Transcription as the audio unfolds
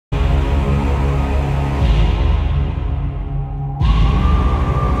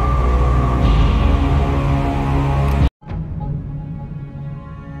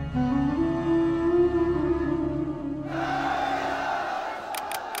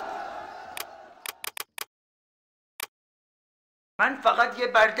من فقط یه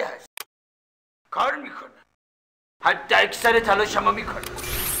برده هست. کار میکنم. حتی اکثر تلاشمو میکنم.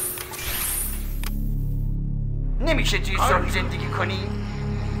 نمیشه توی صلح زندگی کنی؟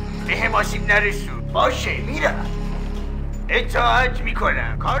 به هم آسیب نرسون. باشه میرم. اطاعت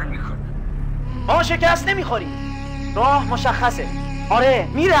میکنم. کار میکنم. ما شکست نمیخوریم. راه مشخصه. آره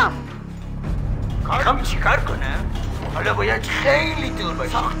میرم. میخوام چی کار کنم؟ حالا باید خیلی دور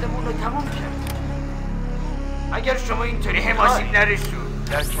باشی. ساختمون رو تموم کرد. اگر شما اینطوری هم آسیب نرسون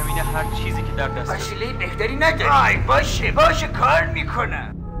در کمین هر چیزی که در دست وسیله بهتری نداری. باشه کار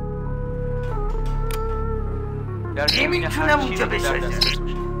میکنم. نمیتونم اونجا بسازم.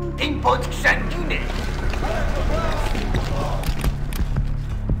 این پتک سنگینه.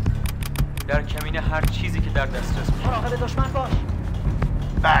 در کمین هر چیزی که در دسترس باشه. مراقب دشمن باش.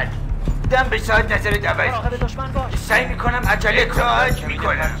 بله. دم به ساعت نظرت عوض. مراقب دشمن باش. سعی میکنم عجله اطاعت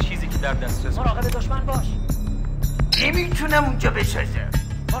میکنم. هر چیزی که در دسترس باشه. مراقب دشمن باش. نمیتونم اونجا بسازم.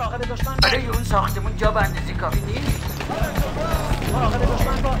 مراقب دشمن باش. برای اون ساختمون جا به اندازه کافی نیست. مراقب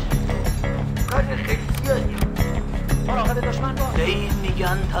دشمن باش. کار خیلی زیادی. مراقب دشمن باش. به این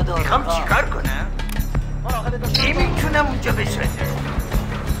میگن تدارکات. میخوام چیکار کنم؟ مراقب دشمن باش. نمیتونم اونجا بسازم.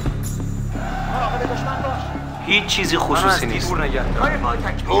 مراقب دشمن باش. هیچ چیزی خصوصی نیست. کار ما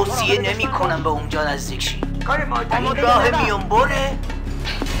توصیه نمی‌کنم به اونجا نزدیک شی. کار ما راه میون بره.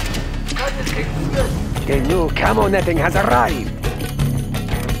 کار خیلی زیادی. The new camo netting has arrived.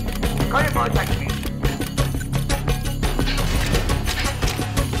 کار ما تکمیل.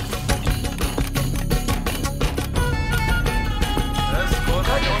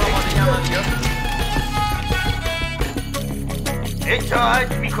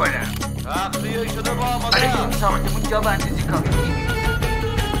 اطاعت میکنم. تخلیه شده با آماده. برای اون ساختمون جا به اندازه کافی نیست.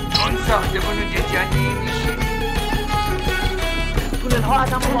 اون ساختمون رو جنگی میشه. تونل ها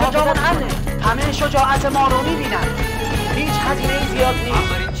از اونجا جامون امنه. همه شجاعت ما رو میبینن. هیچ هزینه‌ای زیاد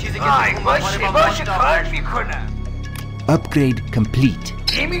نیست. اولین چیزی که باشه کار میکنم. Upgrade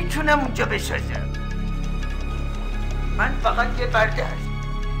complete. نمیتونم اونجا بسازم. من فقط یه برده هست.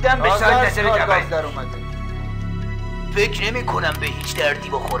 دم به ساعت نظر جوز در اومده. فکر نمی کنم به هیچ دردی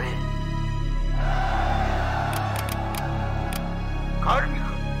بخوره. کار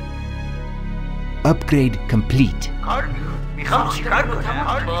میکنم. Upgrade complete. کار میکنم. میخوام چیکار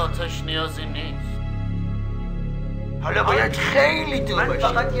کنم؟ با آتش نیازی نیست. حالا باید خیلی دور باشی. من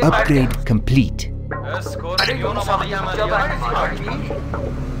فقط یه برده Upgrade complete. اسکورپیون آماده عملیات.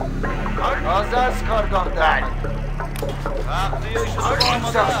 تازه از کارگاه در تخلیه شده با این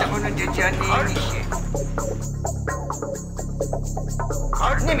آماده. ساختمون رو جنگی میشه.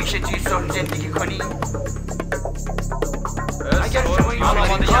 نمیشه توی صلح زندگی کنی؟ اگر شما این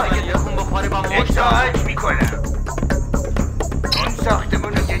آماده عملیاتون بخوره با موج اطاعت میکنم. اون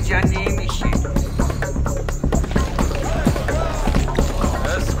ساختمون رو جنگی میشه.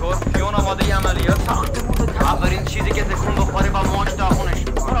 اسکورپیون آماده عملیات. اولین چیزی که تکون بخوره با موج داغونش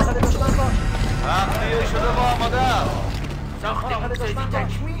میکنه. مراقب دشمن باش. تخلیه شده با آماده. ساختمون سازی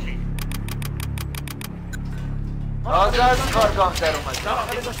تکمیله. تازه از کارگاه در اومد.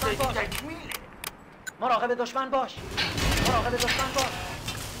 ساختمون سازی تکمیله. مراقب دشمن باش. مراقب دشمن باش.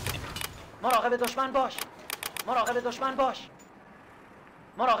 مراقب دشمن باش. مراقب دشمن باش.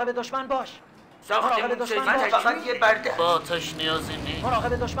 مراقب دشمن باش. ساختمون سازی فقط یه برده. با آتش نیازی نیست.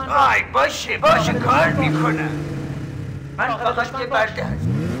 مراقب دشمن باش. باشه کار میکنم. من فقط یه برده هست.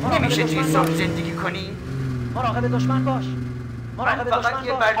 نمیشه توی صلح زندگی کنی؟ مراقب دشمن باش. مراقب فقط دشمن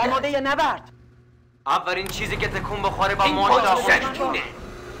یه باش. برده. آماده نبرد. اولین چیزی که تکون بخوره با این موج پتک داغونش میکنه. سنگینه.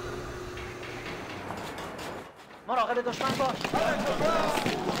 مراقب دشمن باش.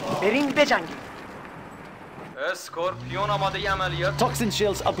 بریم بجنگیم. اسکورپیون آماده عملیات. Toxin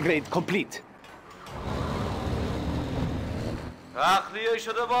shields upgrade complete. تخلیه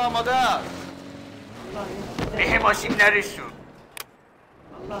شده با آماده است. به هم آسیب نرسون.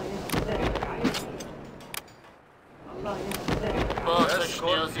 با آتش نیازی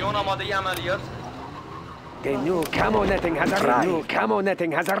اسکورپیون آماده عملیات. The new camo netting has arrived. The new camo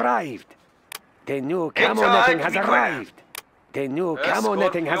netting has arrived. The new camo It's netting has alright, arrived. The new camo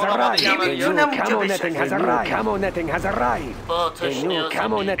netting has arrived. The new camo netting has arrived. Camo netting has arrived. با The آتش new نیازی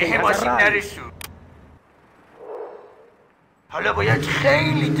camo نیست. netting به هم has آسیب arrived. نرسون. حالا باید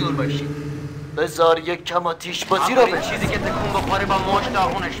خیلی دور باشی. بذار یک کم آتیش بازی رو اولین چیزی که تکون بخوره با موج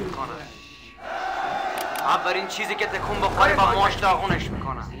داغونش میکنه. اولین چیزی که تکون بخوره با موج داغونش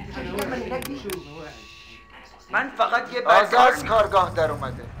میکنه. من فقط یه برده از کارگاه در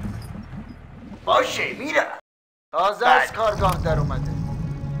اومده. باشه میرم. تازه از کارگاه در اومده.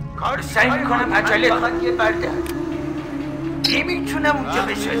 کار سعی میکنم عجله فقط یه برده هست. نمیتونم اونجا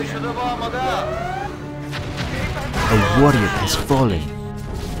بسازم. شده با آماده. A warrior has fallen.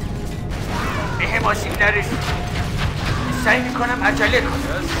 به حماسیم نرسید. سعی میکنم عجله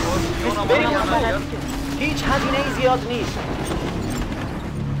کنم. بریم هیچ هزینه ای زیاد نیست.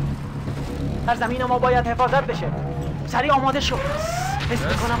 سرزمین ما باید حفاظت بشه. سریع آماده شو. حس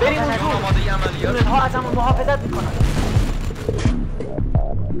میکنم بریم اون تو. تونل ها ازمون محافظت میکنن.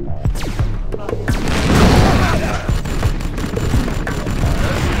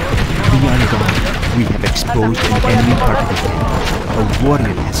 Beyond God, we have exposed an enemy part of the camp. A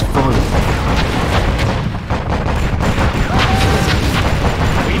warrior has fallen.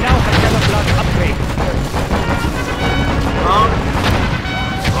 We now have camouflage upgrade.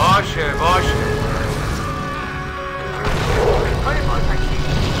 باشه باشه.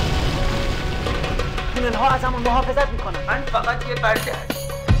 تونل ها ازمون محافظت میکنن. من فقط یه برده هست.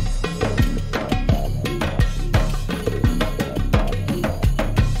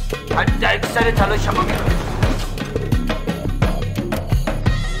 حد اکثر تلاشمو میکنم.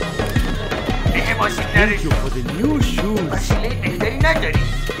 به حماسیم نرسید. For the new shoes. وسیله بهتری نداری؟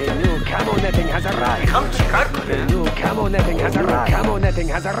 The new camo netting has arrived. میخوام چیکار The کنم؟ new camo netting has arrived. Camo netting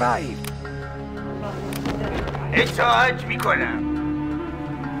has arrived. اطاعت میکنم.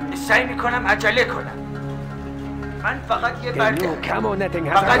 سعی میکنم عجله کنم. من فقط یه The برده new camo netting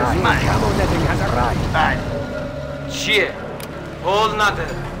has فقط arrived. من. Camo netting has arrived. بعد چیه؟ قول نده.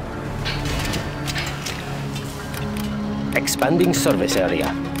 Expanding service area.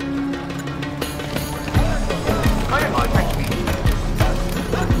 کار ما تکمیل.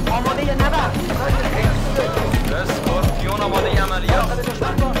 آماده نبرد. اسکورپیون آماده عملیات. مراقب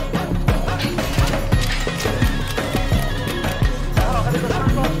دشمن باش. مراقب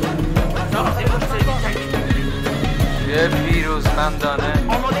دشمن باش. یه پیروزمندانه.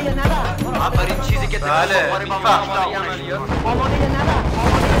 آماده نبرد. اولین چیزی که بله، میفهمم. آماده نبرد.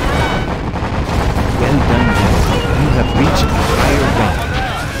 Well done, General. You have reached a higher rank.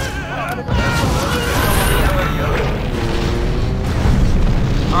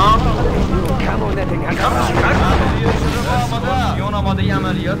 Camo netting has arrived. اسکورپیون آماده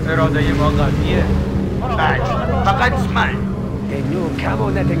عملیات. اراده ما قویه. بعد فقط من. The new camo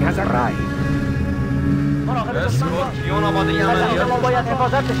netting has arrived. مراقب دشمن باش. اسکورپیون آماده سرزمین عملیات. ما باید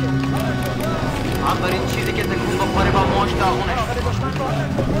حفاظت بشه. اولین چیزی که تکون بخوره با ماش داغونش.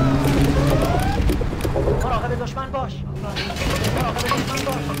 مراقب دشمن باش. مراقب دشمن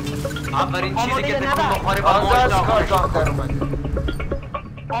باش. اولین چیزی که آماده تکون نبرد. بخوره با ماش از داغونش. کارگاه در اومده.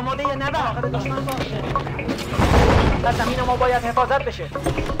 آماده نبرد. مراقب دشمن باش. سرزمین ما باید حفاظت بشه. A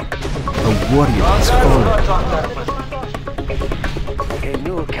warrior has fallen. کارگاه در اومده. The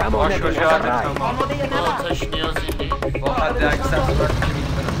new camo netting has arrived. آماده نبرد. آتش نیازی نیست. با حد اکثر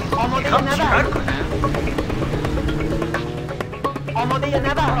آماده میخوام چیکار نبرد. کنم؟ آماده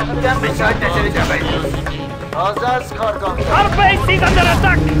نبرد. دم به ساعت نظر جبل. تازه از کارگاه در Our base is under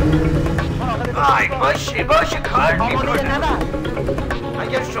attack. آی باشه باشه کار آماده میکنم. نبرد.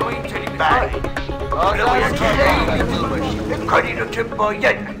 اگر شما اینطوری بخواهید باید خیلی دور باشید. کاری رو که باید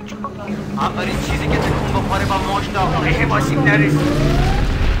انجام. اولین چیزی که تکون بخوره با ماش به داغونش. حماسیم نرسید.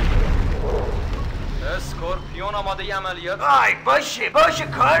 اسکورپیون آماده عملیات. آی باشه باشه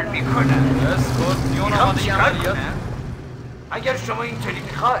کار میکنم. اسکورپیون میخوام آماده چیکار عملیات. کنم؟ اگر شما اینطوری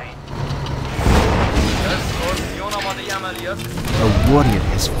میخواهید اسکورپیون آماده عملیات. A warrior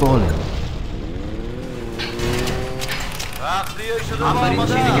has fallen. تخلیه شده اولین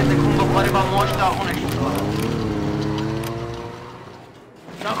آماده. چیزی که تکون بخوره با ماش داغونش میکنم.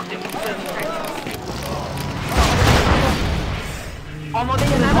 آماده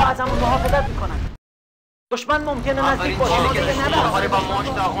نبرد. ازمون محافظت میکنن. دشمن ممکنه نزدیک اولین باشه. چیزی که آماده تکون بخوره نبرد. با ماش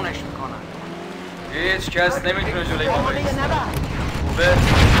داغونش میکنم. هیچ کس نمیتونه جلوی ما آماده بایسته. نبرد. خوبه.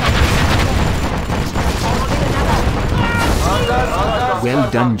 Well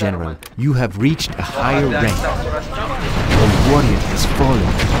done, General. You have reached a higher rank. A warrior has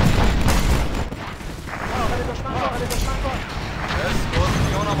fallen.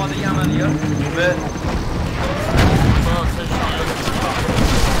 اسکورپیون آماده عملیات. خوبه. آتش نیازی نیست.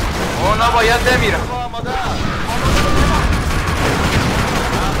 اونا باید بمیرن.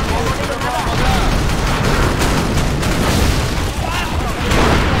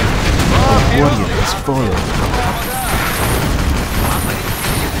 A warrior has fallen.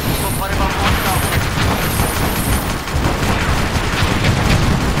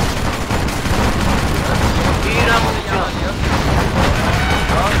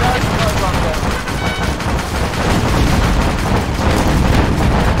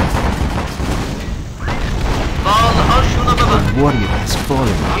 A warrior has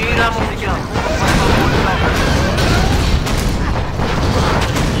fallen.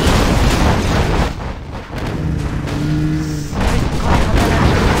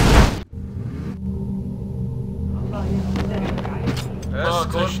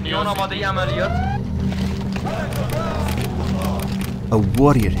 آماده عملیات. A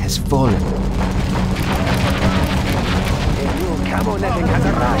warrior has fallen. A new camo netting has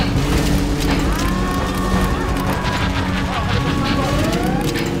arrived.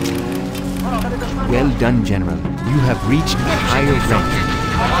 Well done, General. You have reached a higher rank.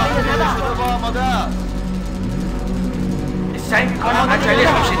 سعی میکنم عجله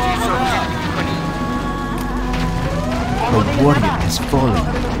همیشه توی سرعت زندگی کنی. A warrior has fallen.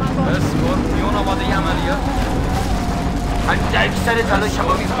 اسکورپیون آماده عملیات. حتی اکثر تلاشم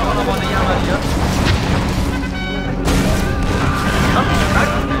رو میکنم. آماده عملیات.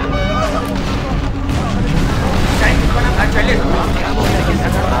 سعی میکنم عجله کنم.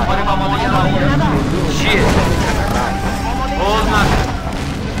 آماده عملیات. چیه؟ باز نکن.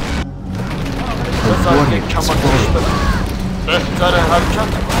 A warrior has fallen. بهتر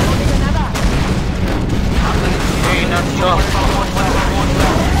حرکت اینم جا.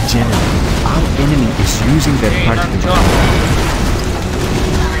 General, our enemy is using their partner.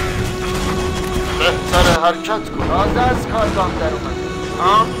 بهتر حرکت کن. تازه از کارگاه در اومده.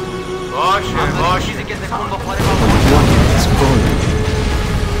 ها؟ باشه چیزی که تکون بخوره A warrior has fallen.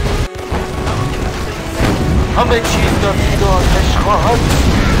 همه چیز در آتش خواهد.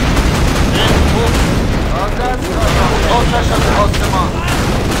 این بود تازه از کارگاه. آتش از آسمان.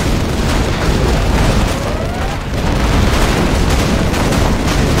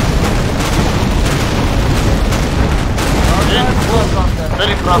 این بود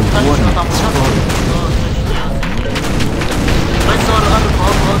بریم رفتن شدم بسار الفا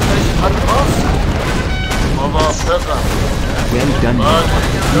آتش الفاس موافقم. Well done, General.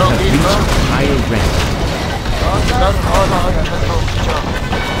 You have reached a higher rank. در حال حرکت آنجا.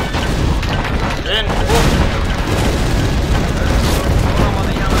 این بود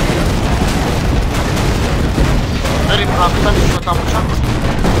بریم رفتن شدم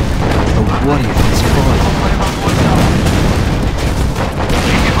A warrior has fallen.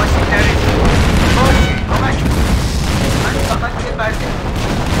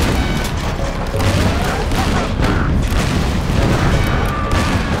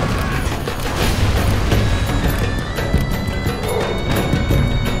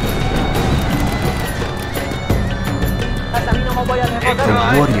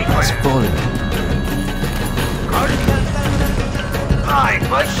 A warrior has fallen.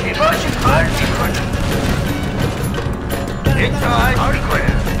 باشه کار میکنم. اطاعت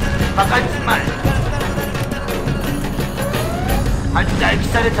میکنم. فقط من حتی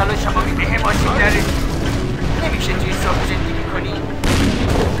اکثر تلاشم رو به حماسی نرسی. نمیشه توی صبح زندگی کنی.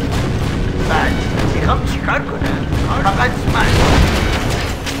 بعد میخوام چیکار کنم؟ فقط من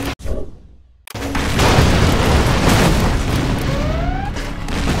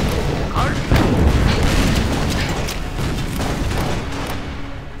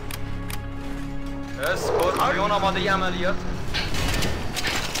اسکورپیون آماده عملیات.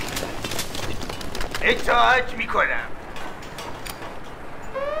 اطاعت میکنم.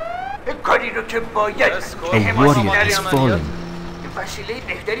 کاری رو که باید A warrior has fallen. وسیله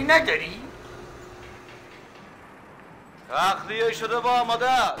بهتری نداری؟ تخلیه شده با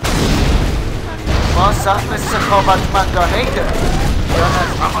آماده است. ما سهم سخاوتمندانه ای داریم.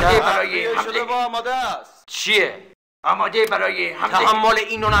 آماده برای تخلیه شده با حمله. آماده است. چیه؟ آماده برای حمله. تحمل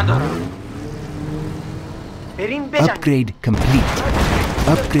اینو ندارم. بریم بجنگیم. Upgrade complete.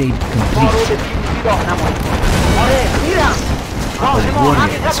 Upgrade ما رو complete. به پیروزی راهنمایی کن. آره میرم. راه A ما warrior has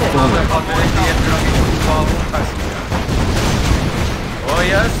حقیقته. fallen.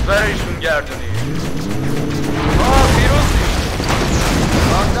 باید برشون گردونی. پیروزی.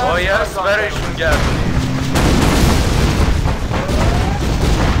 باید برشون گردونی.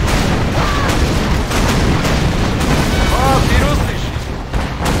 پیروز میشی.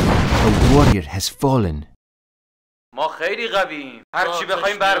 A warrior has fallen. ما خیلی قوییم. هرچی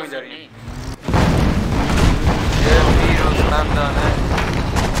بخوایم برمیداریم. یه پیروزمندانه.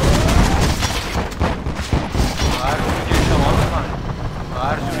 هر جوری که شما بخواید.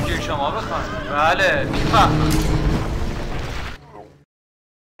 هر جوری که شما بخواید. بله میفهمم.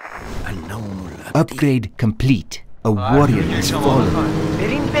 Upgrade complete. A warrior has fallen.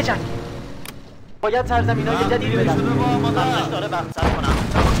 بریم بجنگیم. باید سرزمینای جدید بدن. قبلش داره وقت سر کنم.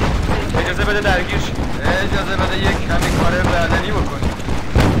 اجازه بده درگیر شی. اجازه بده یک کمی کار بدنی بکنی.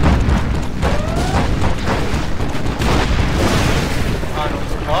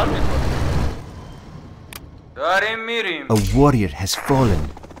 هنوز کار میکنی. داریم میریم. A warrior has fallen.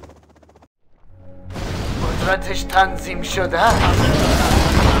 قدرتش تنظیم شده.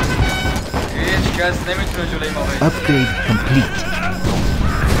 هیچ کس نمیتونه جلوی ما بگیره. Upgrade complete.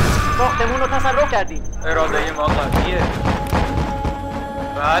 ساختمون رو تصرف کردیم. اراده ما قویه.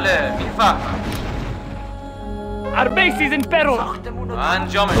 بله میفهمم. Our base is in peril.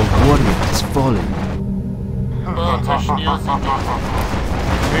 انجامش. A warrior has fallen. آتش نیازی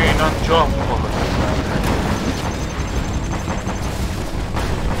این انجام خواهد.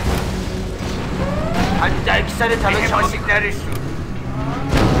 حد اکثر تلاش آسیب نرسید.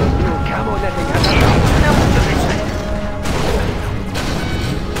 Camo netting has arrived.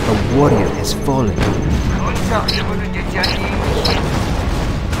 A warrior has fallen. اون ساختمون رو جدیدی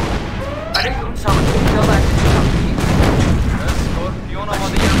برای اون ساختمون رو برداشتی. اسکورپیون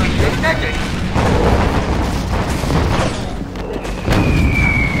آماده یمن. نگه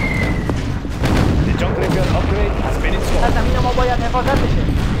The jungle avion upgrade has been installed. زمین ما باید حفاظت بشه.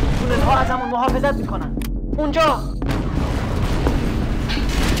 تونل ها از همون محافظت میکنن. اونجا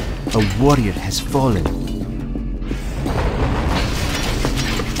A warrior has fallen.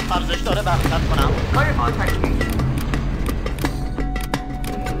 ارزش داره برخط کنم. کار ما تکمیل.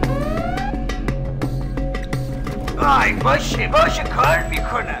 آی باشه کار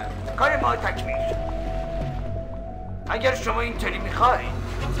میکنم. کار ما تکمیل. اگر شما اینطوری میخواید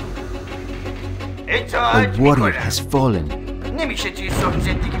A اطاعت warrior میکنم. has fallen. نمیشه توی صلح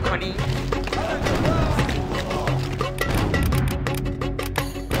زندگی کنی؟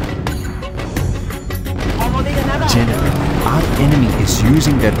 General, our enemy is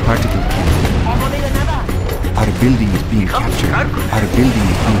using their particle cannon. Our building is being captured. Our building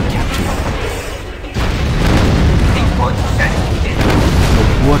is being captured. A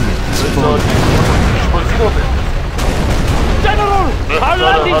warrior has fallen. General, our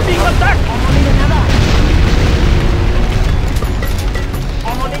land is being attacked.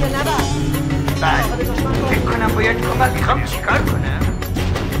 فکر کنم باید کمک میخوام چیکار کنم؟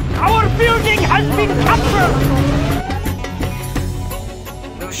 Our building has been captured.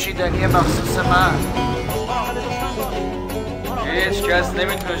 نوشیدنی مخصوص من. هیچ کس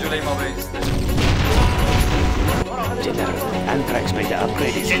نمیتونه جلوی ما بیسته. General, Anthrax beta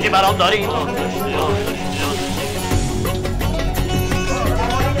upgrade is چیزی برام داری؟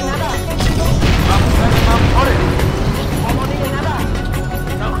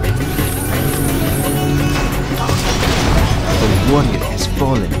 A warrior has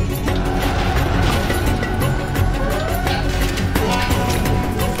fallen.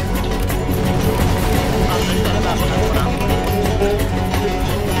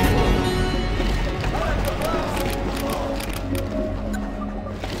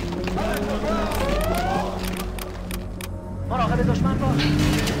 مراقب دشمن باش.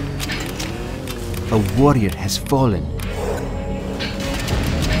 A warrior has fallen.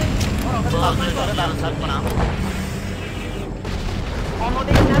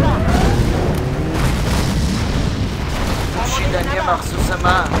 نوشیدنی مخصوص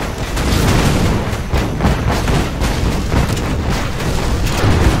من.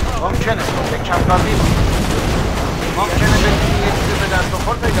 ممکنه به کمقامی ممکنه بتونی یه چیزی به دست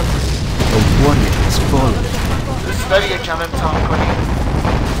بخور پیدا کنی. A warrior has fallen. دوست داری یکم امتحان کنی؟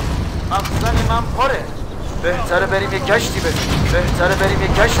 مخزن من پره. بهتره بریم یه گشتی بدیم. به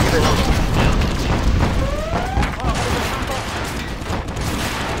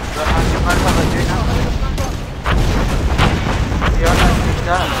هرچی من توجهی نداره. یا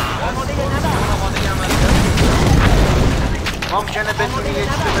نزدیکتر. ممکنه بتونی یه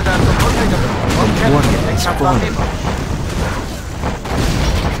چیزی به دست خود پیدا کنی. ممکنه یکم فهمی باش.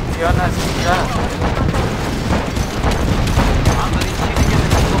 یا نزدیکتر.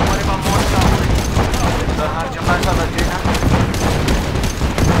 به هرچی من توجهی نداره.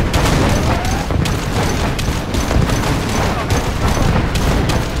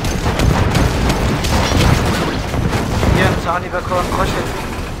 یه امتحانی بکن خوشت.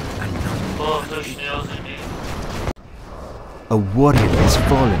 آتش نیازی A warrior has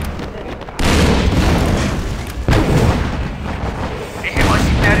fallen. به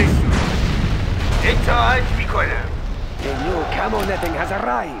حماسی نرسید. اطاعت میکنم. The new camo netting has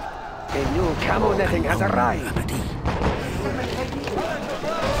arrived. The new camo netting has arrived.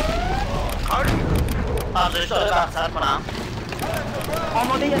 کار میکنم. ارزش داره برخصت کنم.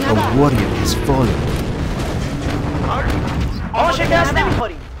 آماده یه A warrior has fallen. کار میکنم. آقا شکست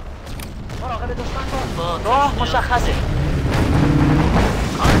نمیخوریم. مراقب دشمن باش. راه مشخصه.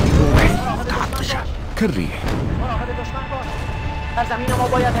 كالريح. مراقب دشمن باش. در زمین ما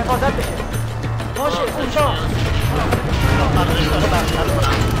باید حفاظت بشه. باشه اونجا. ارزش داره برخصت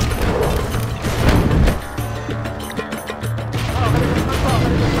کنم. مراقب دشمن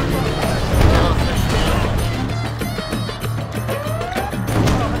باش.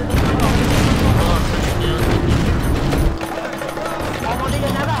 آماده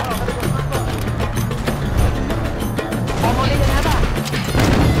نبر.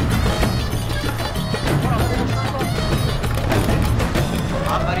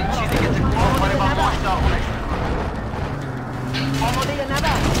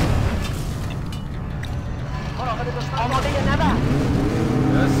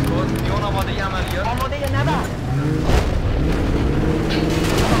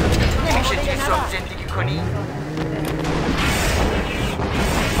 شد زندگی کنی؟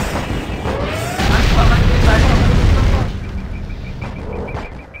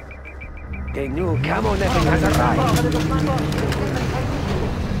 The new camo netting has arrived.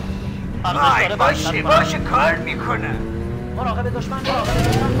 باشه کار میکنه. مراقب دشمن باش.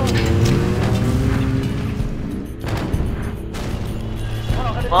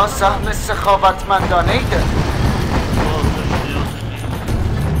 ما سهم سخاوتمندانه ای داریم.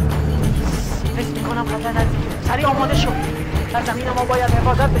 حس میکنم خطر نزدیکه. سریع آماده شو. سرزمین ما باید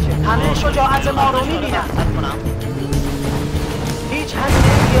حفاظت بشه. همه شجاعت ما رو میبینن. هیچ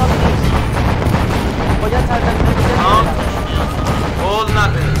هزینه زیاد نیست. باید سرزمین رو بزنیم. قول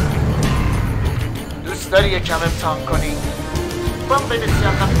نده. دوست داری یکم امتحان کنی؟ بام به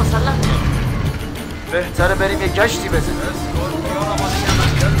سیاقت مسلح کنی. بهتره بریم یه گشتی بزنیم.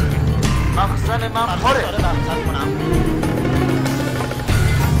 مخزن من پره.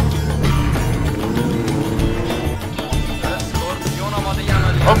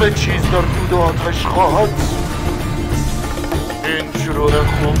 همه چیز در دود و آتش خواهد. این شروع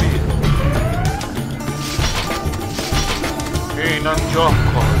خوبی. این انجام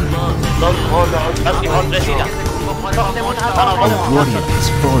کن. در حال تسلیحات رسیدن. ساختمون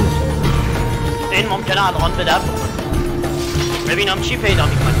این ممکنه الان به درد بخوره. ببینم چی پیدا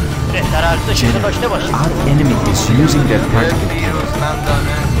میکنی. بهتر ارزشی رو داشته باشی. Our enemy is using their particle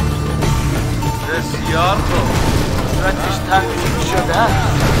پیروزمندانه بسیار خوب. صورتش تنظیم شده.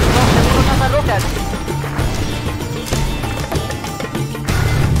 ساختمون رو تسلح کردی.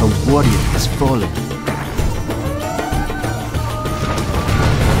 A warrior has fallen.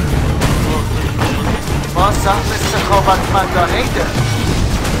 ما سهم سخاوتمندانه ای داریم.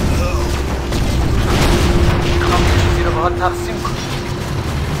 میخوام یه چیزی رو باهات تقسیم کنم.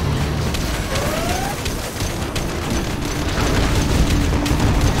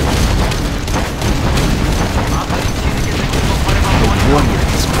 The warrior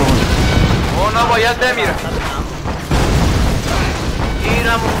has fallen. اونا باید بمیرن.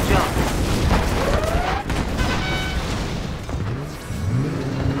 گیرم اونجا.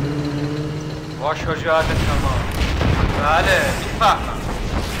 با شجاعت شما. بله میفهمم.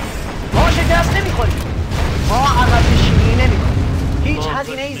 ما شکست نمیخوریم. ما عقب نشینی نمیکنیم. هیچ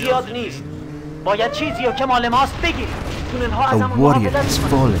هزینه ای زیاد نیست. باید چیزی رو که مال ماست بگیریم. تونل ها A ازمون warrior محافظت has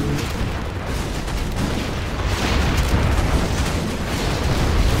میکنن. fallen.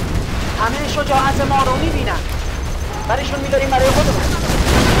 همه شجاعت ما رو میبینن. برشون میداریم برای خودمون.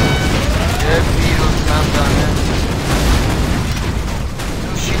 یه پیروزمندانه.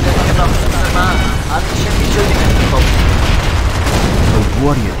 نوشیدنی مخصوص من همیشه میشدیم انتخاب. A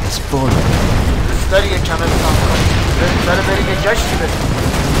warrior has fallen. دوست داری یکم امتحان کنی؟ بهتره بریم یه گشتی بزنیم.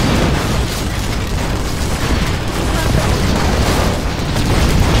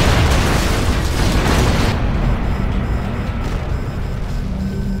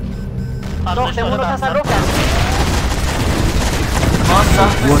 ساختمون رو تصرف کردیم. ما سهم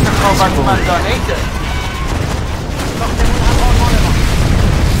سخاوتمندانه ای داریم. ساختمون هم آرمان ما.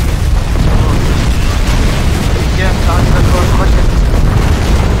 یه امتحان بکن خودت.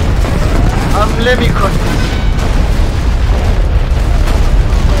 حمله میکنی.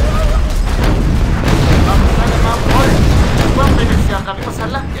 مخزن من پره. بام به سیاقت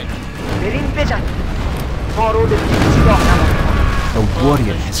مسلح کنی. بریم بجنگیم. ما رو به پیروزی راه نماییم. A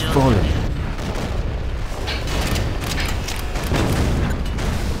warrior has fallen.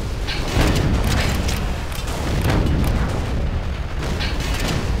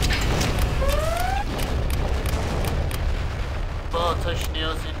 با آتش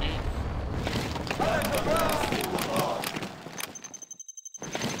نیازی نیست.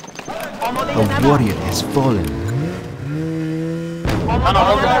 A warrior has fallen.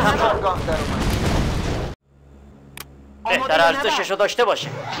 کارگاه در اومد. بهتر ارزشش رو داشته باشه.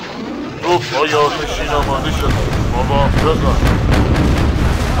 توپ های آتشین آماده شد. موافقم.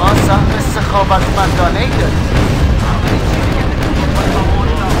 ما سهم سخاوتمندانه ای داریم.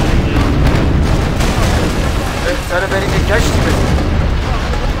 بهتره بریم یه گشتی بزنیم.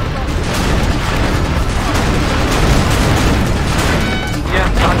 یه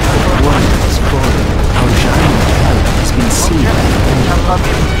امتحان A warrior has fallen. Our giant hell has been seen.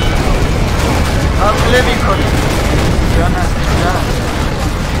 حمله میکنیم یا نه؟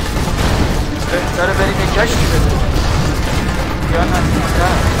 بهتره بریم یه گشتی بزنیم یا نه؟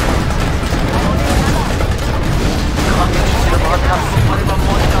 میخوام یه چیزی رو باید تقسیم کنیم با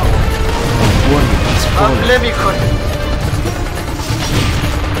ماجرا. A warrior has حمله fallen. میکنیم.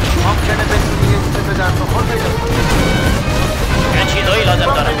 ممکنه بتونی یه چیزی به درد بخور پیدا کنی. یه چیزایی لازم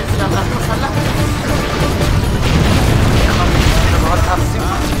دارم. میخوام یه چیزی رو باید تقسیم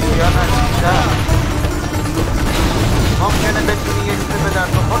کنیم یا نه؟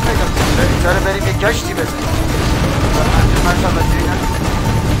 کشتی بزنی مرتبه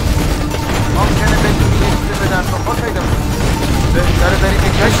ممکنه بدونی یه چیزی به دست خود پیدا کنی بهتره بریم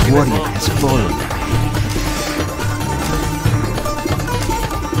یه کشتی بزنی Warrior has fallen.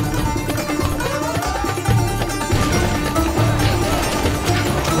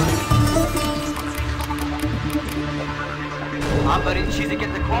 اولین چیزی که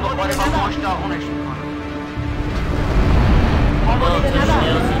تکون بخوره با ماش داغونش میکنه.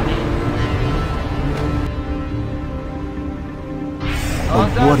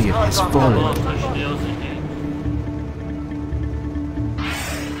 A warrior has fallen.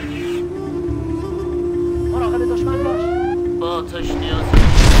 مراقب دشمن باش. با آتش نیازی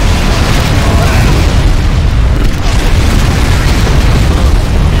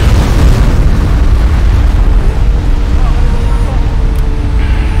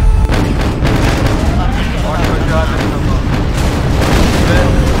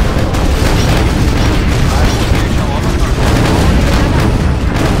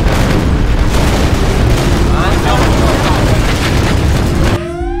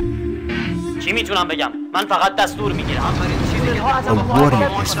چی میتونم بگم؟ من فقط دستور میگیرم. A warrior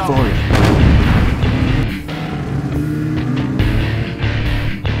has fallen.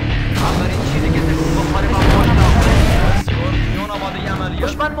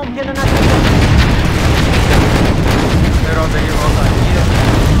 دشمن ممکنه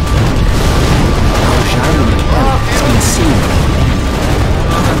Our German camp has been seen.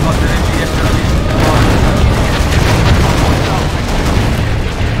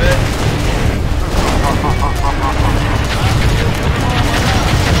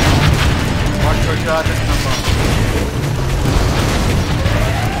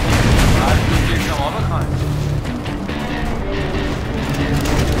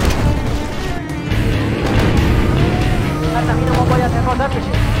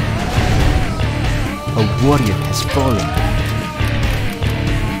 A warrior has fallen.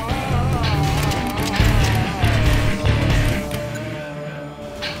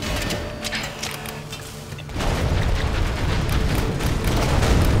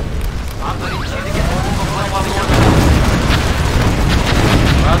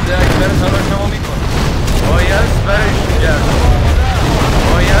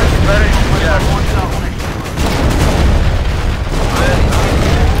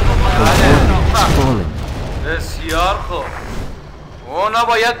 بسیار خوب اونا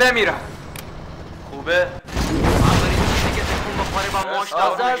باید بمیرن خوبه اولین چیزی که تکون بخوره با ماش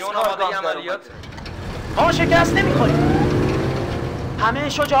داغونش اونا باید عملیات ما شکست نمیخوریم. همه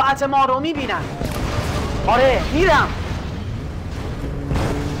شجاعت ما رو میبینن. آره میرم.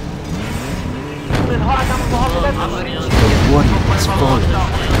 منها ازمون محافظت میکنن. The warrior has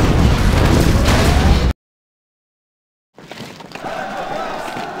fallen.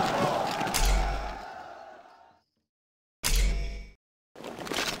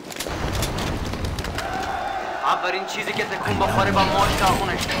 اولین چیزی که تکون بخوره با ماش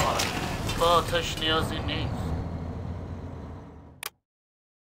داغونش میکنن. با آتش نیازی نیست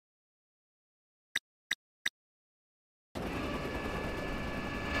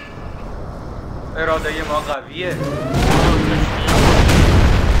اراده ما قویه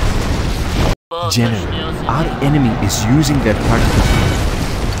General, our enemy is using their particle.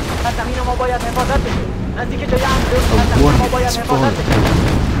 از زمین ما باید حفاظت بشه. نزدیک جای اندروز A از زمین ما warrior باید has حفاظت fallen.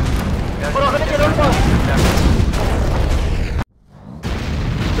 بشه. مراقب جلوی باش.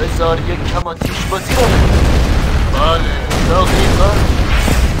 بذار یک کم آتیش بازی رو بله دقیقا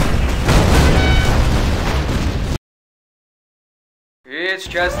هیچ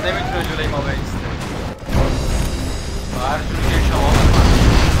کس نمیتونه جلوی ما بیسته هر جوری که شما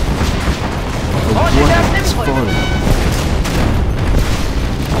A warrior has fallen.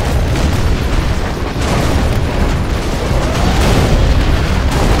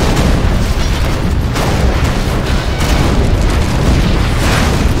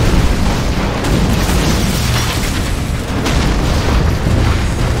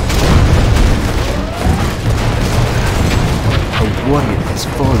 A warrior has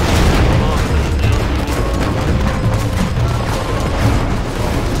fallen.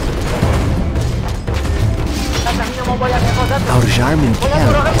 Our German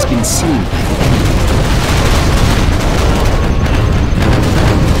camp has been seen.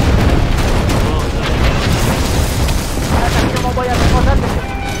 A warrior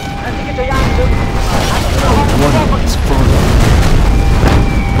has fallen.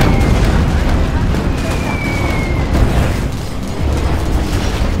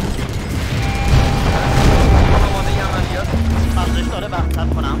 ارزش داره وقت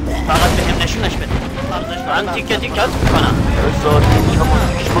کنم. فقط بهم نشونش بده. من تیکه تیکت میکنم. بذار یکم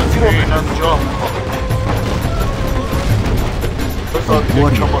آتیش بازی رو این انجام بذار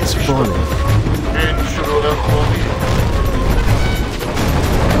یکم آتیش بازی. این شروع خوبیه.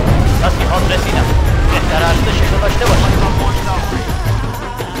 بس میخواد رسیدم. بهتر ارزشش رو داشته باشم.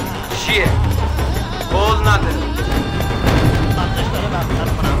 چیه؟ بول نداره. ارزش داره برقرار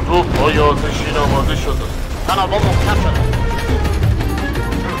کنم. توپ‌های آتشین آماده شده. تنابا محکم شده.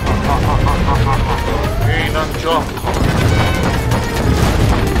 این انجام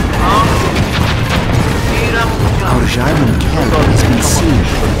Our German camp has been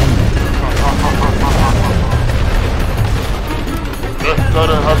seized. بهتر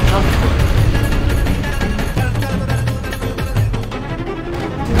حرکت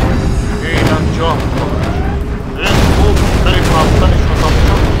این انجام این خوب بریم رفتنش رو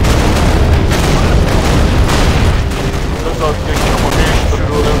تماشا بذار یکم آتیش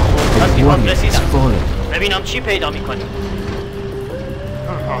شروع خوب. بس میخواد رسیدم. ببینم چی پیدا میکنی.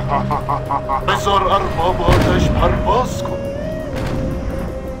 بذار ارباب آتش پرواز کن.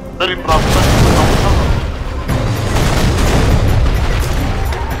 بریم رفتنش رو تماشا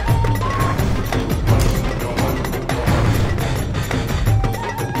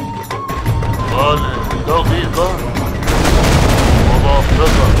بله دقیقا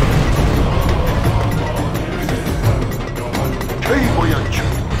موافقم. کی باید چه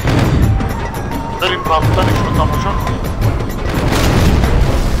بریم رفتنش رو تماشا کنیم.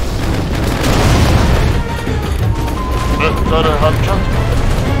 بهتر حرکت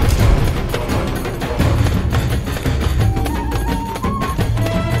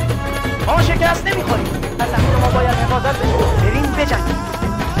ما شکست نمیخوریم. از زمین ما باید حفاظت بشه. بریم بجنگیم.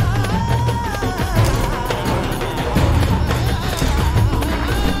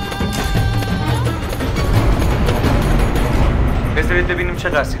 بذارید ببینیم چه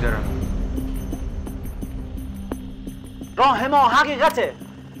قصدی دارم. راه ما حقیقته.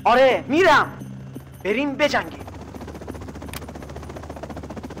 آره میرم. بریم بجنگیم.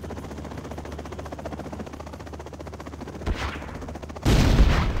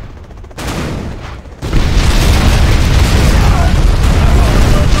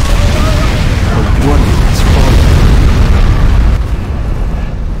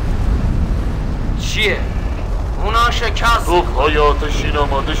 چیه؟ اونا شکست. توپ‌های آتشین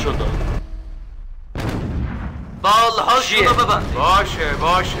آماده شدن. بالهاشون رو ببند.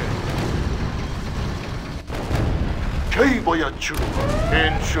 باشه کی باید شروع کنم؟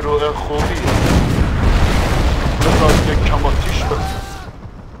 این شروع خوبیه. بذار یکم آتیش بفرست.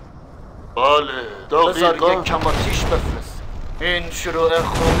 بله بذار دقیقا یکم آتیش بفرست. این شروع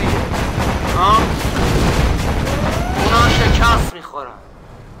خوبیه. اونا شکست میخورن.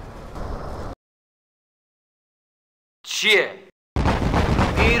 چیه؟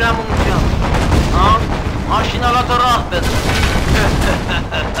 میرم اونجا. ماشینالاتو راه بده.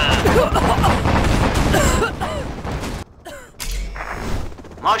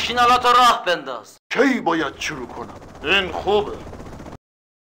 ماشینالاتو راه بنداز. کی باید شروع کنم؟ این خوبه.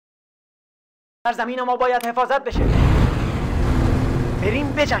 در زمین ما باید حفاظت بشه.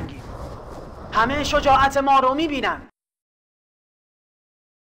 بریم بجنگیم. همه شجاعت ما رو میبینن.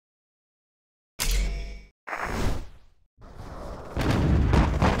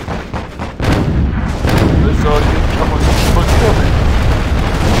 بذار یکم آتیش بازی رو بده.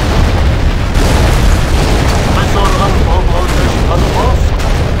 بذار ارباب آتش پرواز کن.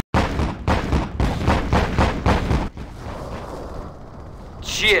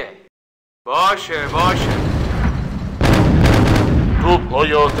 چیه؟ باشه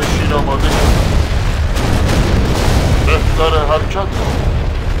توپ‌های آتشین آماده شد. بهتر حرکت کن.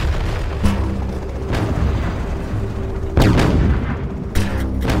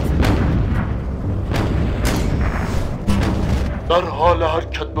 در حال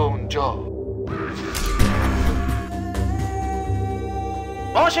حرکت به اونجا.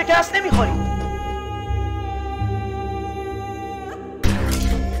 ما شکست نمیخوریم.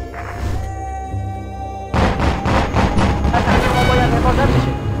 از همه ما باید حفاظت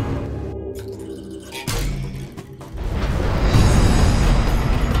بشه.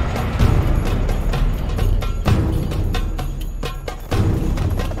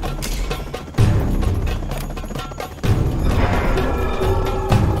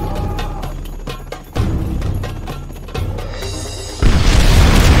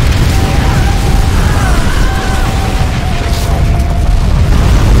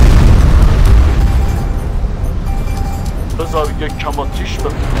 بذار یک کم آتیش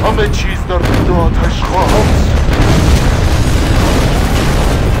بده. همه چیز در دو آتش خواهد.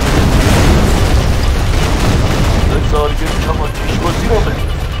 بذار یک کم آتیش بازی رو بده.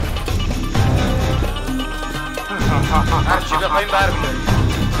 هرچی بخوایم برمیداریم.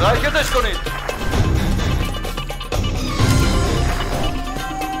 حرکتش کنید.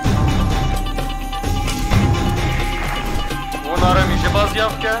 اونا رو میشه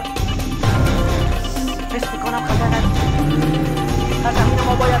بازیافت کرد؟ حس میکنم خطر ندید. از زمین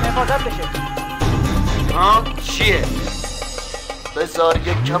ما باید حفاظت بشه. ها؟ چیه؟ بذار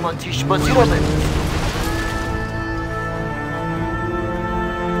یک کم آتیش بازی رو ببین.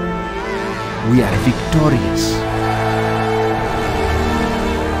 We are victorious.